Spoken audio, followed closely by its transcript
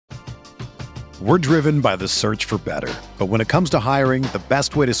We're driven by the search for better. But when it comes to hiring, the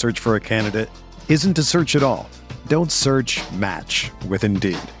best way to search for a candidate isn't to search at all. Don't search, match with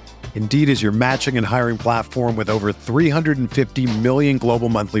Indeed. Indeed is your matching and hiring platform with over 350 million global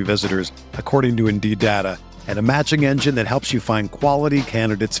monthly visitors, according to Indeed data, and a matching engine that helps you find quality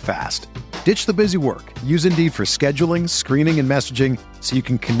candidates fast. Ditch the busy work. Use Indeed for scheduling, screening, and messaging so you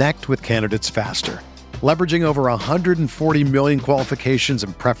can connect with candidates faster. Leveraging over 140 million qualifications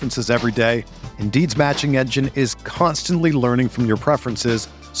and preferences every day, Indeed's matching engine is constantly learning from your preferences,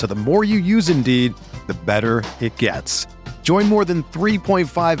 so the more you use Indeed, the better it gets. Join more than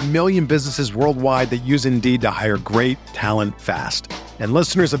 3.5 million businesses worldwide that use Indeed to hire great talent fast. And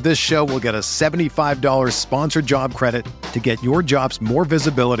listeners of this show will get a $75 sponsored job credit to get your jobs more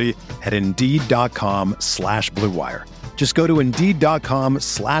visibility at Indeed.com/Blue Wire. Just go to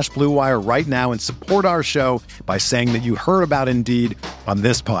Indeed.com/Blue Wire right now and support our show by saying that you heard about Indeed on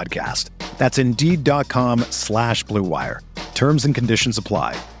this podcast. That's Indeed.com/Blue Wire. Terms and conditions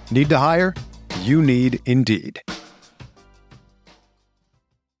apply. Need to hire? You need Indeed.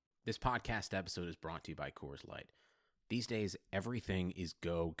 This podcast episode is brought to you by Coors Light. These days, everything is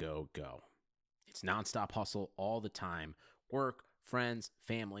go, go, go. It's nonstop hustle all the time. Work, friends,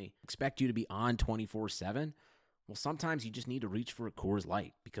 family, expect you to be on 24/7. Well, sometimes you just need to reach for a Coors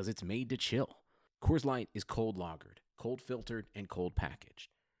Light because it's made to chill. Coors Light is cold lagered, cold filtered, and cold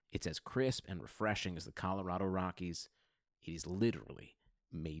packaged. It's as crisp and refreshing as the Colorado Rockies. It is literally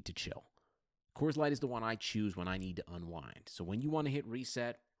made to chill. Coors Light is the one I choose when I need to unwind. So when you want to hit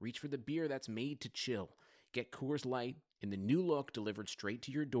reset, reach for the beer that's made to chill. Get Coors Light in the new look delivered straight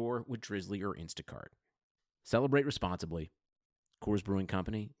to your door with Drizzly or Instacart. Celebrate responsibly. Coors Brewing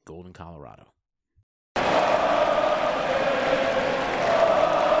Company, Golden, Colorado.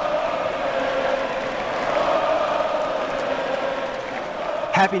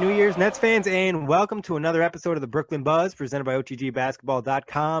 Happy New Year's, Nets fans, and welcome to another episode of the Brooklyn Buzz presented by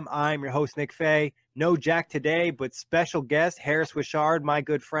OTGBasketball.com. I'm your host, Nick Fay. No Jack today, but special guest, Harris Wishard, my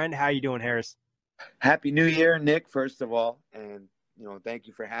good friend. How you doing, Harris? Happy New Year, Nick, first of all. And, thank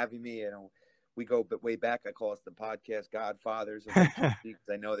you for having me. We go way back. I call us the podcast Godfathers of OTG because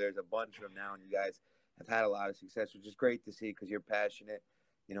I know there's a bunch of them now, and you guys have had a lot of success, which is great to see because you're passionate,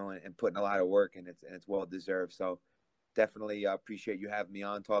 and putting a lot of work in, and it's well-deserved. So, definitely appreciate you having me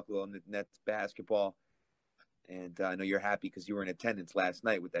on, talk a little Nets basketball. And I know you're happy because you were in attendance last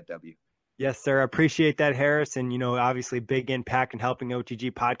night with that W. Yes, sir. I appreciate that, Harris. And, obviously big impact in helping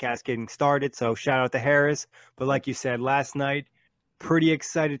OTG podcast getting started. So shout out to Harris. But like you said, last night, pretty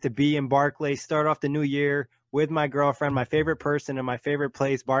excited to be in Barclays, start off the new year with my girlfriend, my favorite person in my favorite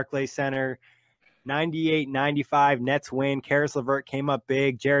place, Barclays Center. 98-95 Nets win. Caris LeVert came up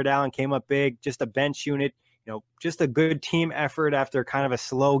big. Jared Allen came up big. Just a bench unit. Just a good team effort after kind of a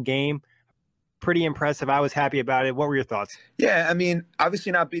slow game. Pretty impressive. I was happy about it. What were your thoughts? Yeah,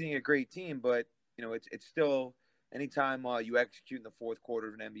 obviously not beating a great team, but, it's still anytime you execute in the fourth quarter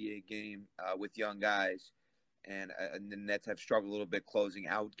of an NBA game with young guys, and the Nets have struggled a little bit closing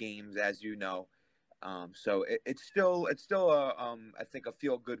out games, as you know. So it's still I think a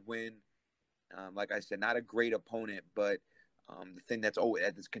feel-good win. Like I said, not a great opponent, but the thing that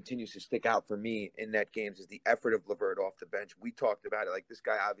continues to stick out for me in net games is the effort of LeVert off the bench. We talked about it. Like, this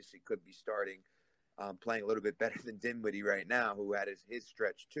guy obviously could be starting, playing a little bit better than Dinwiddie right now, who had his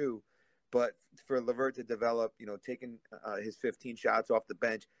stretch too. But for LeVert to develop, taking his 15 shots off the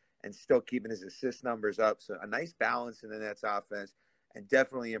bench and still keeping his assist numbers up. So a nice balance in the Nets offense, and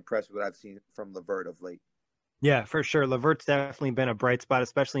definitely impressed with what I've seen from LeVert of late. Yeah, for sure. LeVert's definitely been a bright spot,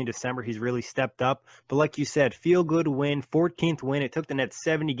 especially in December. He's really stepped up. But like you said, feel-good win, 14th win. It took the Nets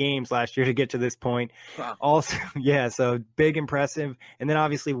 70 games last year to get to this point. Wow. Also, yeah, so big, impressive. And then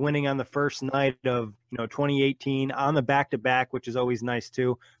obviously winning on the first night of 2018 on the back-to-back, which is always nice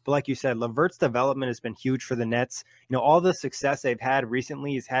too. But like you said, LeVert's development has been huge for the Nets. All the success they've had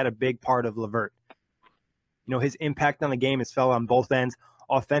recently has had a big part of LeVert. His impact on the game has fell on both ends.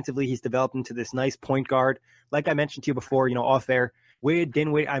 Offensively, he's developed into this nice point guard. Like I mentioned to you before, off air, with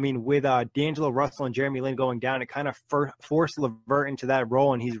D'Angelo Russell and Jeremy Lin going down, it kind of forced LeVert into that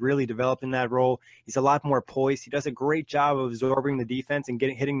role, and he's really developed in that role. He's a lot more poised. He does a great job of absorbing the defense and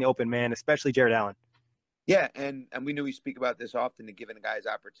hitting the open man, especially Jared Allen. Yeah, and we knew we speak about this often, and giving guys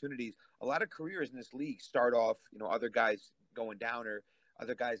opportunities. A lot of careers in this league start off, other guys going down or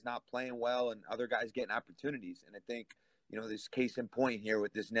other guys not playing well and other guys getting opportunities. And I think, this case in point here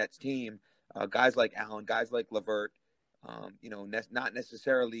with this Nets team, guys like Allen, guys like LeVert, not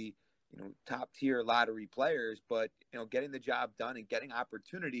necessarily, top tier lottery players, but, getting the job done and getting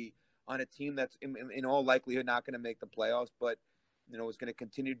opportunity on a team that's in all likelihood not going to make the playoffs, but is going to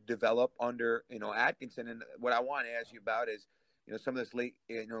continue to develop under, Atkinson. And what I want to ask you about is, some of this late,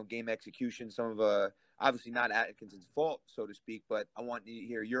 game execution, some of, obviously not Atkinson's fault, so to speak, but I want to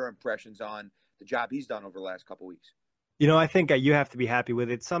hear your impressions on the job he's done over the last couple of weeks. I think you have to be happy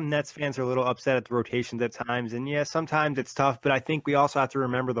with it. Some Nets fans are a little upset at the rotations at times. And yeah, sometimes it's tough, but I think we also have to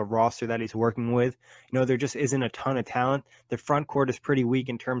remember the roster that he's working with. There just isn't a ton of talent. The front court is pretty weak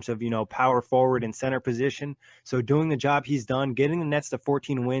in terms of, power forward and center position. So doing the job he's done, getting the Nets to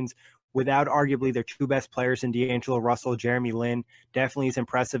 14 wins without arguably their two best players in D'Angelo Russell, Jeremy Lin, definitely is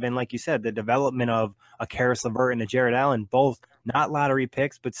impressive. And like you said, the development of a Caris LeVert and a Jared Allen, both not lottery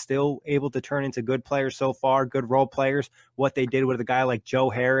picks, but still able to turn into good players so far, good role players. What they did with a guy like Joe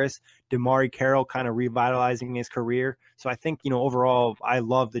Harris, DeMarre Carroll kind of revitalizing his career. So I think, overall, I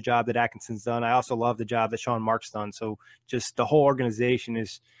love the job that Atkinson's done. I also love the job that Sean Marks done. So just the whole organization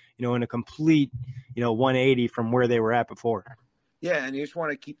is, in a complete, 180 from where they were at before. Yeah, and you just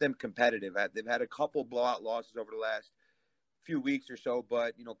want to keep them competitive. They've had a couple blowout losses over the last few weeks or so,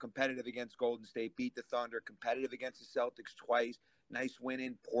 but, competitive against Golden State, beat the Thunder, competitive against the Celtics twice, nice win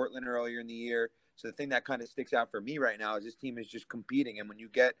in Portland earlier in the year. So the thing that kind of sticks out for me right now is this team is just competing. And when you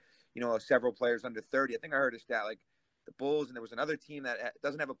get, several players under 30, I think I heard a stat like the Bulls, and there was another team that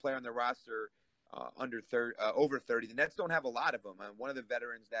doesn't have a player on their roster over 30. The Nets don't have a lot of them. One of the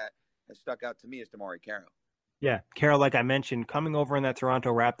veterans that has stuck out to me is DeMarre Carroll. Yeah, Carroll, like I mentioned, coming over in that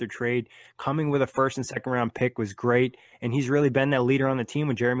Toronto Raptor trade, coming with a first and second round pick was great. And he's really been that leader on the team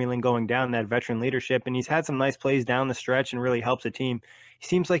with Jeremy Lin going down, that veteran leadership. And he's had some nice plays down the stretch and really helps the team. He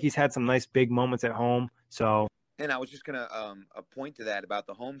seems like he's had some nice big moments at home. And I was just going to point to that about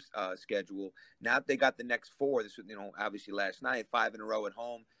the home schedule. Now they got the next four. This was, obviously last night, 5 in a row at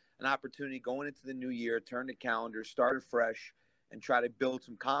home. An opportunity going into the new year, turn the calendar, start afresh, and try to build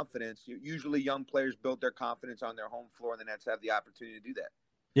some confidence. Usually young players build their confidence on their home floor, and the Nets have the opportunity to do that.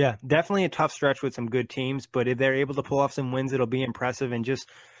 Yeah, definitely a tough stretch with some good teams, but if they're able to pull off some wins, it'll be impressive. And just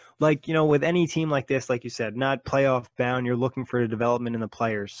like, with any team like this, like you said, not playoff bound, you're looking for the development in the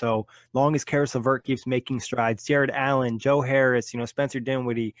players. So long as Caris LeVert keeps making strides, Jared Allen, Joe Harris, Spencer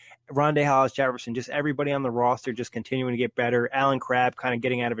Dinwiddie, Rondae Hollis-Jefferson, just everybody on the roster just continuing to get better. Alan Crabb kind of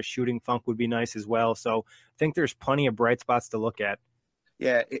getting out of a shooting funk would be nice as well. So I think there's plenty of bright spots to look at.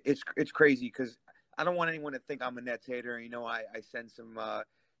 Yeah, it's crazy because I don't want anyone to think I'm a Nets hater. I send some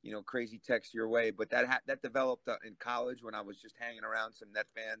crazy text your way, but that developed in college when I was just hanging around some Net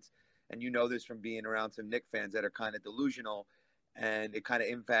fans, and this from being around some Knick fans that are kind of delusional, and it kind of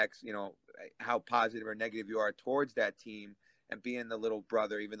impacts how positive or negative you are towards that team, and being the little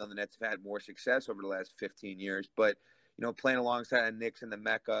brother, even though the Nets have had more success over the last 15 years, but playing alongside the Knicks and the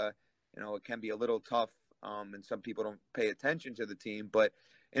Mecca, it can be a little tough, and some people don't pay attention to the team. But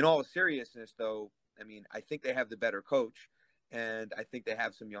in all seriousness, though, I think they have the better coach. And I think they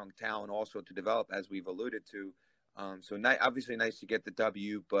have some young talent also to develop, as we've alluded to. Obviously nice to get the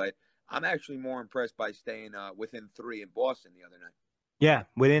W, but I'm actually more impressed by staying within 3 in Boston the other night. Yeah,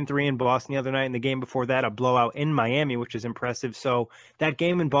 within 3 in Boston the other night. And the game before that, a blowout in Miami, which is impressive. So that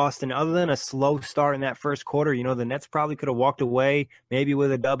game in Boston, other than a slow start in that first quarter, the Nets probably could have walked away maybe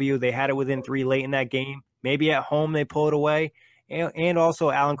with a W. They had it within 3 late in that game. Maybe at home they pull it away. And also,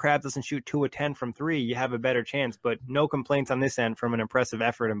 Alan Crabb doesn't shoot 2 of 10 from 3. You have a better chance, but no complaints on this end from an impressive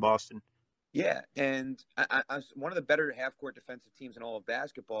effort in Boston. Yeah, and I one of the better half-court defensive teams in all of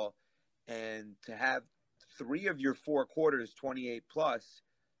basketball, and to have 3 of your 4 quarters 28-plus,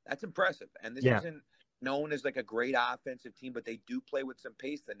 that's impressive. And this isn't known as like a great offensive team, but they do play with some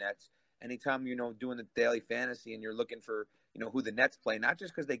pace, the Nets. Anytime you're doing the daily fantasy and you're looking for who the Nets play, not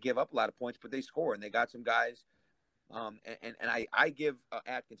just because they give up a lot of points, but they score, and they got some guys. I give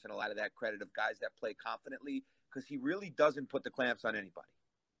Atkinson a lot of that credit of guys that play confidently, because he really doesn't put the clamps on anybody.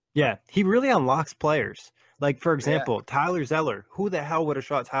 Yeah, he really unlocks players. Like, for example, Tyler Zeller. Who the hell would have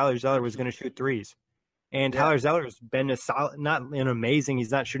thought Tyler Zeller was going to shoot threes? And Tyler Zeller's been a solid, not an amazing.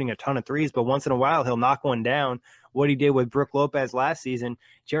 He's not shooting a ton of threes, but once in a while he'll knock one down. What he did with Brook Lopez last season,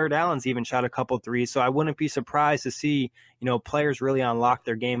 Jared Allen's even shot a couple threes. So I wouldn't be surprised to see, players really unlock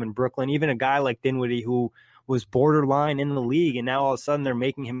their game in Brooklyn. Even a guy like Dinwiddie, who was borderline in the league, and now all of a sudden they're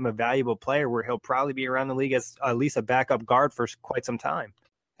making him a valuable player where he'll probably be around the league as at least a backup guard for quite some time.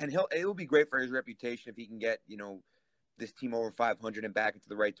 And it will be great for his reputation if he can get, this team over 500 and back into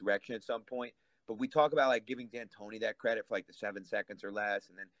the right direction at some point. But we talk about like giving D'Antoni that credit for like the 7 seconds or less,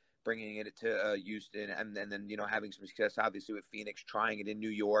 and then bringing it to Houston, and then having some success obviously with Phoenix, trying it in New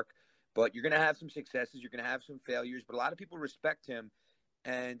York. But you're going to have some successes, you're going to have some failures, but a lot of people respect him.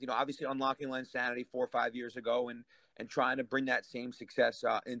 And obviously unlocking Len Sanity 4 or 5 years ago, and trying to bring that same success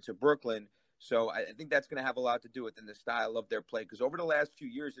into Brooklyn. So I think that's going to have a lot to do with in the style of their play. Because over the last few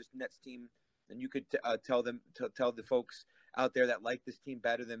years, this Nets team, and you could tell the folks out there that like this team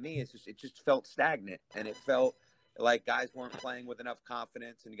better than me, it just felt stagnant, and it felt like guys weren't playing with enough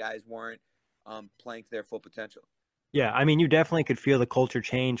confidence, and guys weren't playing to their full potential. Yeah, I mean, you definitely could feel the culture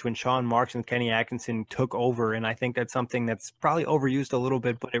change when Sean Marks and Kenny Atkinson took over, and I think that's something that's probably overused a little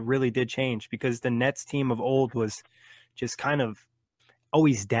bit, but it really did change because the Nets team of old was just kind of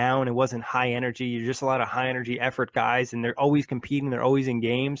always down. It wasn't high energy. You're just a lot of high energy effort guys, and they're always competing. They're always in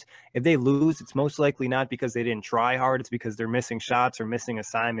games. If they lose, it's most likely not because they didn't try hard. It's because they're missing shots or missing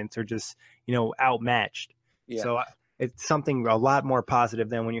assignments or just, outmatched. Yeah. So it's something a lot more positive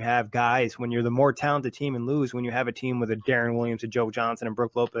than when you have guys, when you're the more talented team and lose, when you have a team with a Darren Williams, a Joe Johnson, and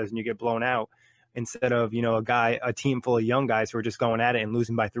Brook Lopez, and you get blown out instead of, a team full of young guys who are just going at it and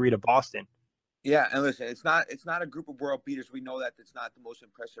losing by 3 to Boston. Yeah, and listen, it's not a group of world beaters. We know that it's not the most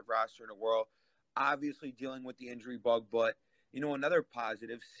impressive roster in the world. Obviously dealing with the injury bug, but another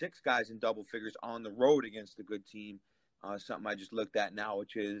positive, 6 guys in double figures on the road against a good team. Something I just looked at now,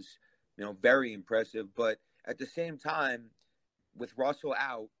 which is very impressive. But at the same time, with Russell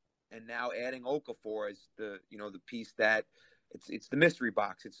out and now adding Okafor as the piece that it's the mystery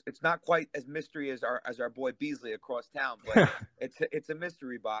box. It's not quite as mystery as our boy Beasley across town, but it's a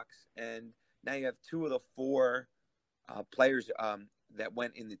mystery box. And now you have 2 of the 4 players that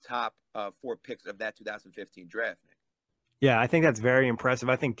went in the top 4 picks of that 2015 draft. Yeah, I think that's very impressive.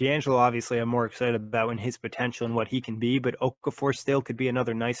 I think D'Angelo, obviously, I'm more excited about in his potential and what he can be, but Okafor still could be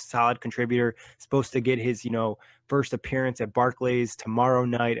another nice, solid contributor. Supposed to get his, first appearance at Barclays tomorrow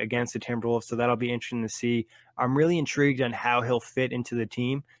night against the Timberwolves, so that'll be interesting to see. I'm really intrigued on how he'll fit into the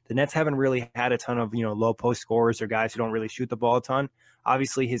team. The Nets haven't really had a ton of, low post scorers or guys who don't really shoot the ball a ton.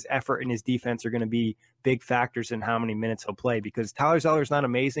 Obviously, his effort and his defense are going to be big factors in how many minutes he'll play because Tyler Zeller's not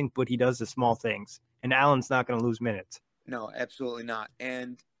amazing, but he does the small things, and Allen's not going to lose minutes. No, absolutely not.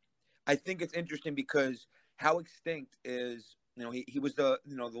 And I think it's interesting because how extinct is, he was the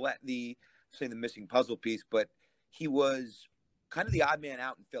missing puzzle piece, but he was kind of the odd man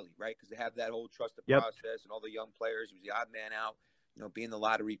out in Philly, right? Because they have that whole trusted process and all the young players. He was the odd man out, being the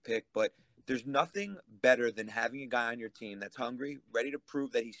lottery pick. But there's nothing better than having a guy on your team that's hungry, ready to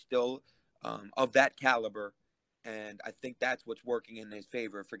prove that he's still of that caliber. And I think that's what's working in his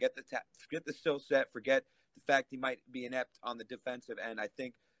favor. Forget the skill set, forget the fact he might be inept on the defensive end. I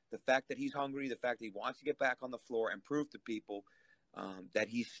think the fact that he's hungry, the fact that he wants to get back on the floor and prove to people that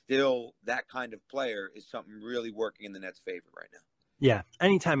he's still that kind of player is something really working in the Nets' favor right now. Yeah,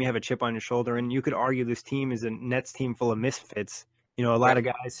 anytime you have a chip on your shoulder, and you could argue this team is a Nets team full of misfits. A lot of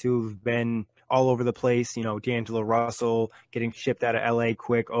guys who've been all over the place, D'Angelo Russell getting shipped out of LA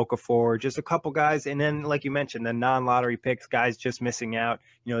quick, Okafor, just a couple guys. And then, like you mentioned, the non-lottery picks, guys just missing out,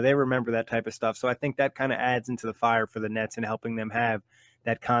 they remember that type of stuff. So I think that kind of adds into the fire for the Nets and helping them have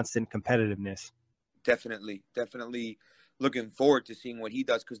that constant competitiveness. Definitely looking forward to seeing what he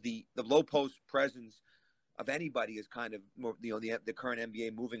does because the low post presence of anybody is kind of more, the current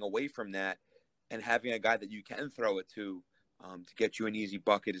NBA moving away from that and having a guy that you can throw it to get you an easy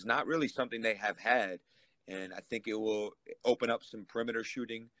bucket is not really something they have had. And I think it will open up some perimeter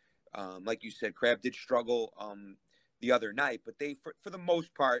shooting. Like you said, Crabbe did struggle the other night, but they, for the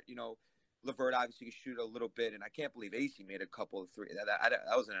most part, LeVert obviously could shoot a little bit, and I can't believe AC made a couple of three.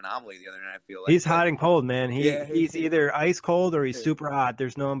 That was an anomaly the other night, I feel like. He's hot and cold, man. He's either ice cold or he's super hot.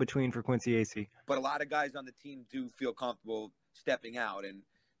 There's no in between for Quincy AC. But a lot of guys on the team do feel comfortable stepping out, and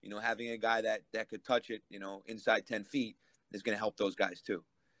having a guy that could touch it, inside 10 feet is going to help those guys too.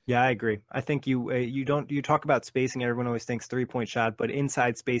 Yeah, I agree. I think you talk about spacing. Everyone always thinks 3-point shot, but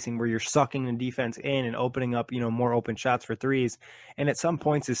inside spacing where you're sucking the defense in and opening up, more open shots for threes. And at some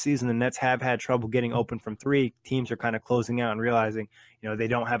points this season, the Nets have had trouble getting open from 3. Teams are kind of closing out and realizing, they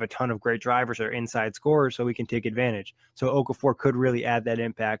don't have a ton of great drivers or inside scorers, so we can take advantage. So Okafor could really add that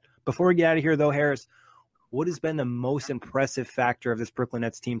impact. Before we get out of here, though, Harris, what has been the most impressive factor of this Brooklyn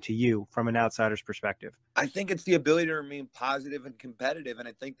Nets team to you from an outsider's perspective? I think it's the ability to remain positive and competitive, and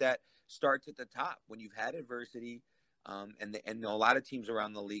I think that starts at the top when you've had adversity. And a lot of teams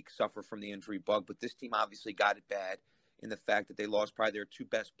around the league suffer from the injury bug, but this team obviously got it bad in the fact that they lost probably their 2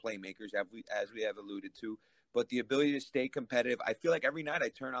 best playmakers, as we have alluded to. But the ability to stay competitive, I feel like every night I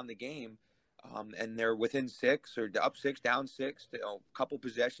turn on the game, and they're within 6 or up 6, down 6, a couple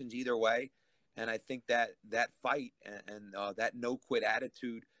possessions either way. And I think that fight and that no-quit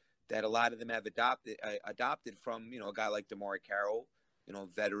attitude that a lot of them have adopted from, a guy like DeMar Carroll,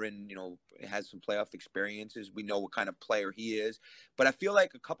 veteran, has some playoff experiences. We know what kind of player he is. But I feel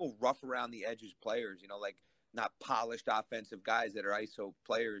like a couple rough around the edges players, like not polished offensive guys that are ISO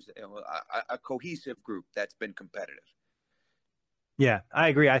players, a cohesive group that's been competitive. Yeah, I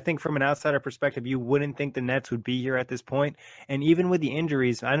agree. I think from an outsider perspective, you wouldn't think the Nets would be here at this point. And even with the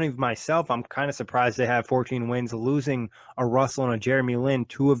injuries, I know even myself, I'm kind of surprised they have 14 wins. Losing a Russell and a Jeremy Lin,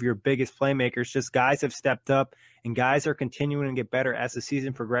 two of your biggest playmakers, just guys have stepped up and guys are continuing to get better as the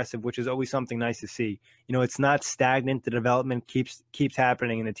season progresses, which is always something nice to see. You know, it's not stagnant. The development keeps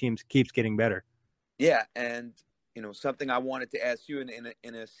happening and the team keeps getting better. Yeah, and you know, something I wanted to ask you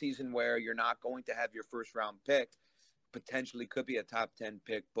in a season where you're not going to have your first round pick, potentially could be a top 10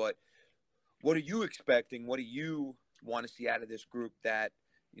 pick, but what are you expecting? What do you want to see out of this group that,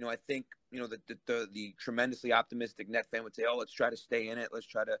 you know, I think, you know, the tremendously optimistic Net fan would say, oh, let's try to stay in it. Let's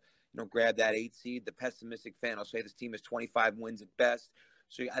try to, you know, grab that 8 seed. The pessimistic fan will say this team is 25 wins at best.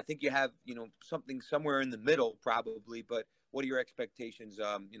 So I think you have, you know, something somewhere in the middle probably, but what are your expectations?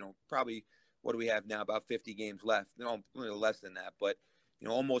 You know, probably what do we have now? About 50 games left. No, less than that, but, you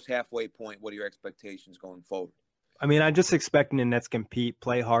know, almost halfway point. What are your expectations going forward? I mean, I'm just expecting the Nets compete,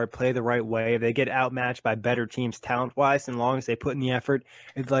 play hard, play the right way. If they get outmatched by better teams talent-wise, and as long as they put in the effort,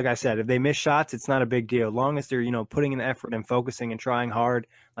 it's like I said, if they miss shots, it's not a big deal. As long as they're, you know, putting in the effort and focusing and trying hard,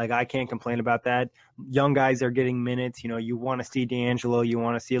 like I can't complain about that. Young guys are getting minutes. You know, you want to see D'Angelo, you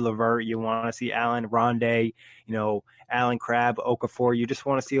want to see LeVert, you want to see Allen, Rondé, you know, Allen Crabbe, Okafor. You just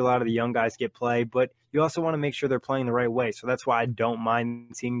want to see a lot of the young guys get play, but you also want to make sure they're playing the right way. So that's why I don't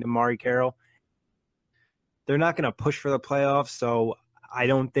mind seeing DeMarre Carroll. They're not going to push for the playoffs, so I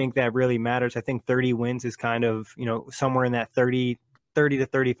don't think that really matters. I think 30 wins is kind of, you know, somewhere in that 30 to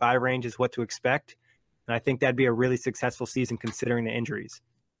 35 range is what to expect. And I think that'd be a really successful season considering the injuries.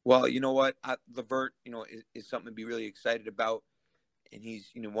 Well, you know what? LeVert, you know, is something to be really excited about. And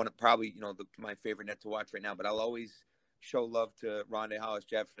he's, you know, one of probably, you know, my favorite Net to watch right now. But I'll always show love to Rondé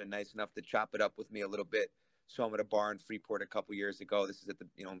Hollis-Jefferson, nice enough to chop it up with me a little bit. Saw him at a bar in Freeport a couple years ago. This is at the,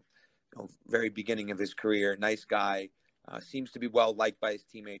 very beginning of his career. Nice guy. Seems to be well liked by his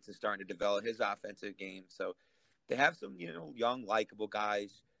teammates and starting to develop his offensive game. So they have some, you know, young, likable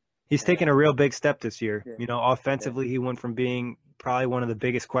guys. He's taken a real big step this year. Yeah. You know, offensively, he went from being probably one of the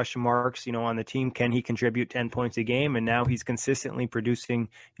biggest question marks, you know, on the team. Can he contribute 10 points a game? And now he's consistently producing,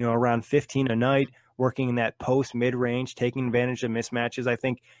 you know, around 15 a night, working in that post mid-range, taking advantage of mismatches. I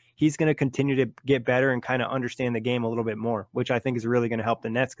think he's going to continue to get better and kind of understand the game a little bit more, which I think is really going to help the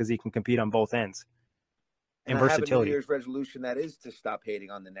Nets because he can compete on both ends. And versatility. I have a New Year's resolution that is to stop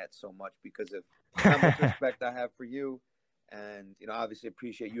hating on the Nets so much because of how much respect I have for you. And, you know, obviously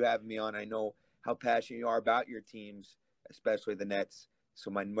appreciate you having me on. I know how passionate you are about your teams, especially the Nets.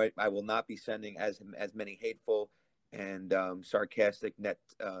 So I will not be sending as many hateful and sarcastic Net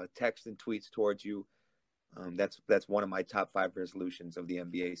texts and tweets towards you. That's one of my top 5 resolutions of the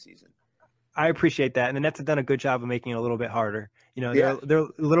NBA season. I appreciate that. And the Nets have done a good job of making it a little bit harder. You know, they're a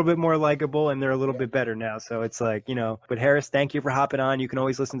little bit more likable and they're a little bit better now. So it's like, you know, but Harris, thank you for hopping on. You can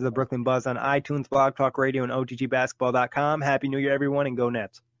always listen to the Brooklyn Buzz on iTunes, Blog Talk Radio, and OTGBasketball.com. Happy New Year, everyone, and go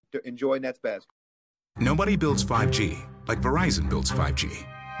Nets. Enjoy Nets basketball. Nobody builds 5G like Verizon builds 5G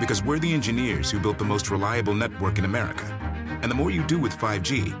because we're the engineers who built the most reliable network in America. And the more you do with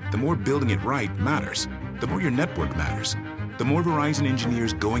 5G, the more building it right matters. The more your network matters. The more Verizon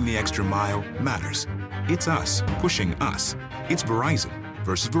engineers going the extra mile matters. It's us pushing us. It's Verizon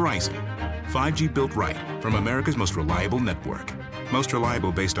versus Verizon. 5G built right from America's most reliable network. Most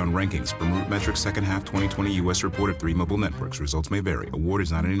reliable based on rankings from RootMetrics second half 2020 U.S. report of 3 mobile networks. Results may vary. Award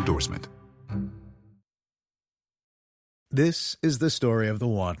is not an endorsement. This is the story of the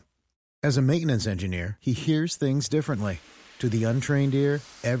one. As a maintenance engineer, he hears things differently. To the untrained ear,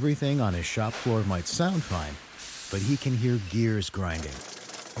 everything on his shop floor might sound fine, but he can hear gears grinding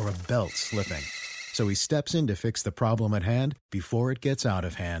or a belt slipping. So he steps in to fix the problem at hand before it gets out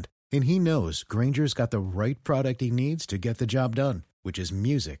of hand. And he knows Grainger's got the right product he needs to get the job done, which is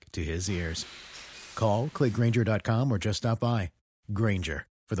music to his ears. Call, click Grainger.com, or just stop by. Grainger,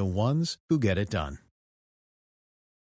 for the ones who get it done.